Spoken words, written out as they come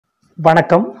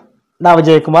வணக்கம், நான்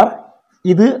விஜயகுமார்.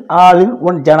 இது all in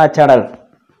one Jana channel.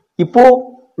 இப்போ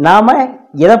நாம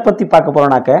எதை பத்தி பார்க்க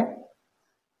போறோம்னாக்க,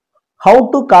 how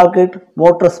to calculate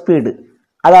motor speed.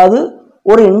 அதாவது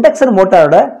ஒரு இண்டக்ஷன்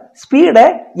மோட்டாரோட ஸ்பீடை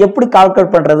எப்படி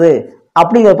கால்குலேட் பண்றது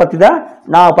அப்படிங்கிறத பத்தி தான்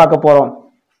நாம பார்க்க போறோம்.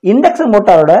 இண்டக்ஷன்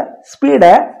மோட்டாரோட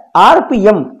ஸ்பீடை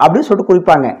ஆர்பிஎம் அப்படின்னு சொல்லிட்டு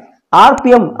குறிப்பாங்க.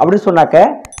 ஆர்பிஎம் அப்படின்னு சொன்னாக்க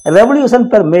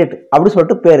ரெவல்யூஷன் பெர் மினிட் அப்படின்னு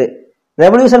சொல்லிட்டு பேரு.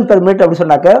 ரெவல்யூஷன் பெர் மினிட் அப்படின்னு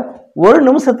சொன்னாக்க ஒரு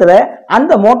நிமிஷத்துல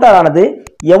அந்த மோட்டார் ஆனது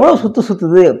எவ்வளவு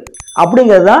சுத்துது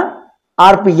அப்படிங்கிறது தான்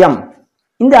ஆர்பிஎம்.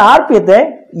 இந்த ஆர்பிஎத்தை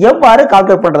எவ்வாறு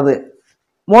கால்குலேட் பண்றது?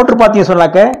 மோட்டர் பார்த்தீங்க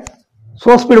சொன்னாக்க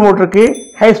சோ ஸ்பீடு மோட்டர் இருக்கு,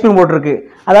 ஹை ஸ்பீடு மோட்டர் இருக்கு.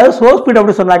 அதாவது சோ ஸ்பீடு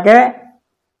அப்படி சொன்னாக்க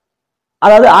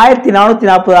அதாவது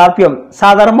 1440 ஆர்பிஎம்.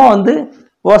 சாதாரணமாக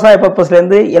விவசாய பர்பஸ்ல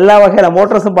இருந்து எல்லா வகையான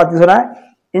மோட்டர்ஸும் பார்த்தீங்க சொன்னா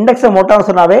இண்டக்ஷன் மோட்டார்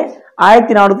சொன்னாவே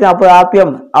 1440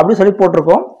 ஆர்பிஎம் அப்படின்னு சொல்லி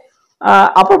போட்டிருக்கோம்.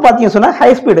 அப்புறம் பார்த்தீங்க சொன்னா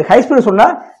ஹை ஸ்பீடு சொன்னா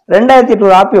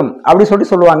 2800 ஆர்பிஎம் அப்படி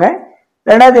சொல்லுவாங்க.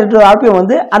 2800 ஆர்பிஎம்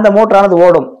அந்த மோட்டரானது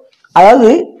ஓடும். அதாவது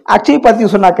ஆக்சுவலி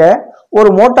பார்த்தீங்க சொன்னாக்க ஒரு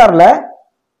மோட்டார்ல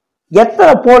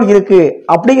எத்தனை போல் இருக்கு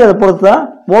அப்படிங்கிறத பொறுத்து தான்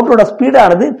மோட்டரோட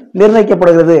ஸ்பீடானது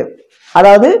நிர்ணயிக்கப்படுகிறது.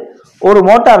 அதாவது ஒரு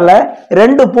மோட்டார்ல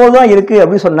 2 போல் தான் இருக்கு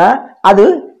அப்படின்னு சொன்னா அது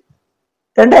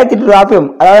 2800 ஆர்பிஎம்,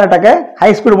 அதாவது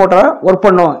ஹை ஸ்பீடு மோட்டார் ஒர்க்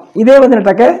பண்ணும். இதே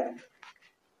நட்டாக்க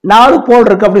 4 போல்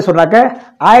இருக்கு அப்படின்னு சொன்னாக்க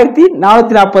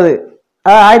 1440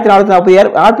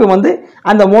 ஆர்பிஎம்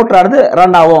அந்த மோட்டரானது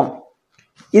ரன் ஆகும்.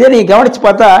 இதை நீங்க கவனிச்சு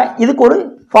பார்த்தா இதுக்கு ஒரு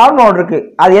ஃபார்முலா ஒன்று இருக்கு.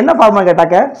 அது என்ன ஃபார்முலா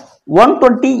கேட்டாக்க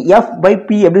 120f/p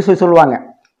அப்படின்னு சொல்லுவாங்க.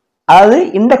 அதாவது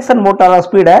இண்டக்ஷன் மோட்டார்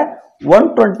ஸ்பீடை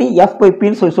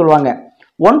 120f/p சொல்லுவாங்க.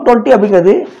 120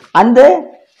 அப்படிங்கிறது அந்த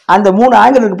அந்த 3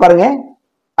 ஆங்கிள் இருக்கு பாருங்க.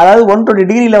 அதாவது 120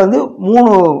 டிகிரியில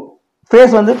 3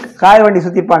 ஃபேஸ் காய வண்டி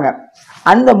சுத்திருப்பாங்க.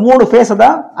 அந்த 3 ஃபேஸ்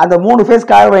தான், அந்த 3 ஃபேஸ்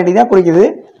காய வண்டி தான் குறிக்குது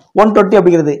 120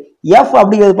 அப்படிங்கிறது. எஃப்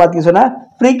அப்படிங்கிறது பார்த்தீங்க சொன்னா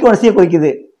ஃப்ரீக்வன்சியை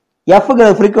குறிக்குது.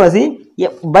 எஃப்ங்கிறது ஃப்ரீக்வன்சி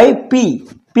பை பி,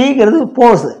 பிங்கிறது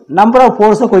போர்ஸ், நம்பர் ஆஃப்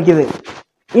போர்ஸை குறிக்குது.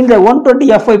 இந்த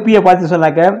 120f/p பார்த்தீங்க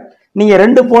சொன்னாக்க நீங்க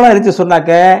 2 போலா இருந்துச்சு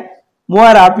சொன்னாக்க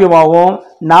 3000 ஆர்பிஎம் ஆகும்.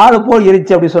 4 போல்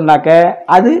இருந்துச்சு அப்படி சொன்னாக்க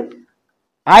அது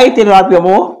 1500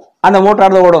 ஆர்பிஎம்மும் அந்த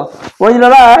மோட்டார் ஓடும்.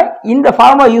 ஒரிஜினலா இந்த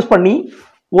ஃபார்முலா யூஸ் பண்ணி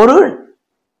ஒரு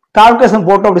கால்குலேஷன்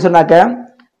போட்டோம் அப்படி சொன்னாக்க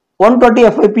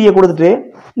 120f/p கொடுத்துட்டு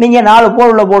நீங்க 4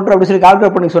 போல் உள்ள போட்டு அப்படி சொல்லி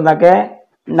கால்குலேட் பண்ணி சொன்னாக்க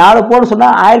 4 போல் சொன்னா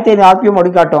 1500 ஆர்பிஎம்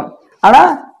அப்படி காட்டும். ஆனா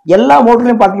எல்லா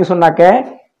மோட்டர்லையும் பார்த்தீங்க சொன்னாக்க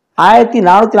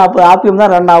 1440 ஆர்பிஎம்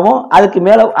தான் ரன் ஆகும். அதுக்கு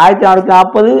மேல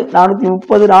 1440,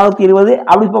 430, 420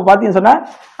 அப்படி பார்த்தீங்கன்னு சொன்னா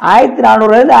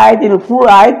 1400 இருந்து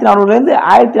 1440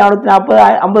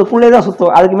 50க்குள்ளே தான்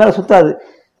சுத்தும். அதுக்கு மேல சுத்தாது.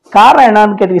 காரணம்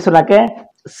என்னன்னு கேட்டீங்க சொன்னாக்க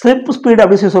ஸ்லிப் ஸ்பீடு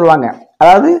அப்படின்னு சொல்லுவாங்க.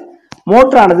 அதாவது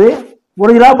மோட்டரானது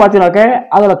ஒரிஜினலாக பார்த்தீங்கன்னாக்க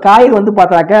அதோட காயில்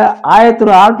பார்த்தீங்கன்னாக்க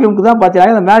 1100 ஆர்பிஎம்க்கு தான்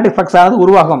பார்த்தீங்கன்னா அந்த மேக்னெட்டிக் ஃப்ளக்ஸ் ஆனது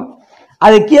உருவாகும்.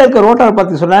 அது கீழே இருக்க ரோட்டார்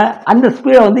பார்த்தீங்க சொன்னா அந்த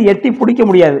ஸ்பீடை எட்டி பிடிக்க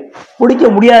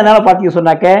முடியாதனால பார்த்தீங்க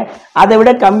சொன்னாக்க அதை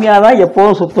விட கம்மியாக தான்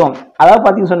எப்போதும் சுத்தும். அதாவது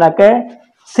பார்த்தீங்க சொன்னாக்க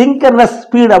சிங்கர்னஸ்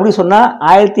ஸ்பீடு அப்படி சொன்னா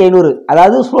 1500.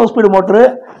 அதாவது slow speed motor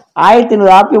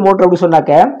 1500 RPM motor அப்படி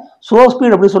சொன்னாக்க ஸ்லோ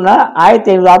ஸ்பீடு அப்படி சொன்னா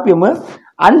 1500 ஆர்பிஎம்.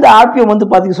 அந்த ஆர்பிஎம்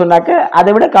பார்த்தீங்க சொன்னாக்க அதை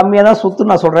விட கம்மியாக தான்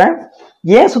சுத்துன்னு நான் சொல்றேன்.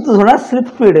 ஏன் சுத்து சொன்னா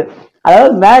ஸ்லிப் ஸ்பீடு.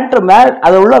 அதாவது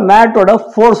அது உள்ள மேட்டோட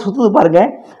ஃபோர்ஸ் சுத்துது பாருங்க.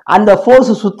 அந்த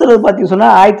ஃபோர்ஸ் சுத்துறது பார்த்தீங்க சொன்னா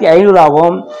 1500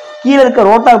 ஆகும். கீழே இருக்க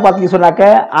ரோட்டார் பார்த்தீங்க சொன்னாக்க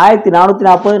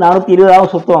 1440, 420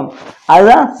 ஆகும் சுத்தம்.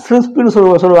 அதுதான் ஸ்லிப் ஸ்பீடு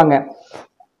சொல்லுவாங்க.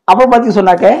 அப்புறம் பார்த்தீங்க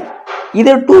சொன்னாக்க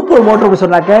இதே 2 போல் மோட்டர் அப்படி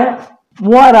சொன்னாக்க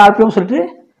 3000 ஆர்பிஎம் சொல்லிட்டு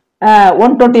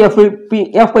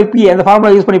 120f/p அந்த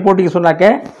ஃபார்முலா யூஸ் பண்ணி போட்டீங்க சொன்னாக்க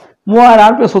 3000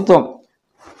 ஆர்பிஎம் சுத்தம்.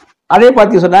 அதே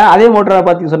பார்த்தீங்க சொன்னா அதே மோட்டரை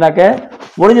பார்த்தீங்க சொன்னாக்க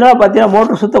ஒரிஜினலாக பார்த்தீங்கன்னா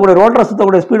மோட்டர் சுத்தக்கூடிய ரோட்டரை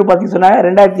சுத்தக்கூடிய ஸ்பீடு பார்த்தீங்க சொன்னா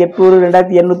 2800,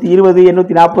 2820,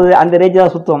 840 அந்த ரேஞ்ச்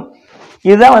தான் சுத்தம்.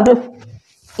 இதுதான்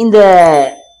இந்த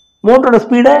மோட்டரோட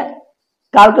ஸ்பீடை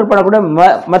கால்குலேட் பண்ணக்கூடிய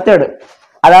மெத்தடு.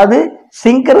 அதாவது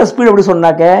சிங்கர் ஸ்பீடு அப்படி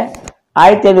சொன்னாக்க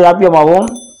 1500 ஆர்பிஎம் ஆகும்.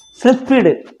 ஸ்லிப்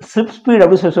ஸ்பீடு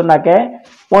அப்படி சொன்னாக்க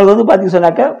உங்களுக்கு பார்த்தீங்க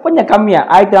சொன்னாக்க கொஞ்சம் கம்மியாக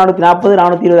 1440,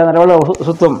 420 அந்த லெவலில்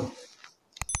சுத்தம்.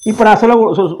 இப்போ நான்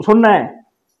சொன்ன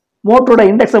மோட்டரோட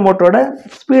இண்டக்ஷன் மோட்டரோட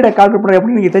ஸ்பீடை கால்குலேட் பண்ணுற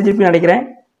எப்படி நீங்கள் தெரிஞ்சிருப்பீங்கன்னு நினைக்கிறேன்.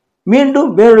 மீண்டும்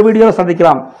வேறொரு வீடியோவில்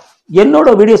சந்திக்கலாம். என்னோட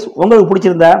வீடியோஸ் உங்களுக்கு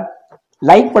பிடிச்சிருந்தா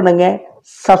லைக் பண்ணுங்க,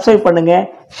 சப்ஸ்கிரைப் பண்ணுங்க,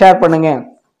 ஷேர் பண்ணுங்க.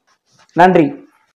 நன்றி.